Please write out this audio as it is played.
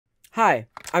Hi,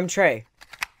 I'm Trey.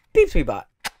 BepTweBot.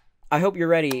 I hope you're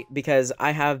ready because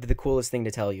I have the coolest thing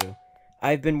to tell you.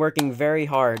 I've been working very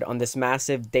hard on this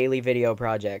massive daily video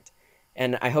project,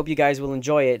 and I hope you guys will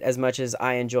enjoy it as much as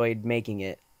I enjoyed making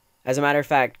it. As a matter of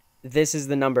fact, this is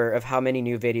the number of how many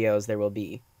new videos there will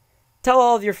be. Tell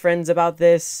all of your friends about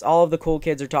this, all of the cool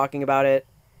kids are talking about it,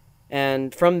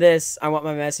 and from this, I want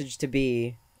my message to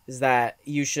be is that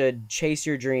you should chase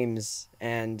your dreams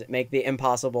and make the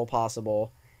impossible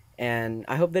possible, and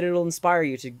I hope that it'll inspire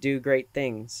you to do great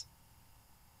things.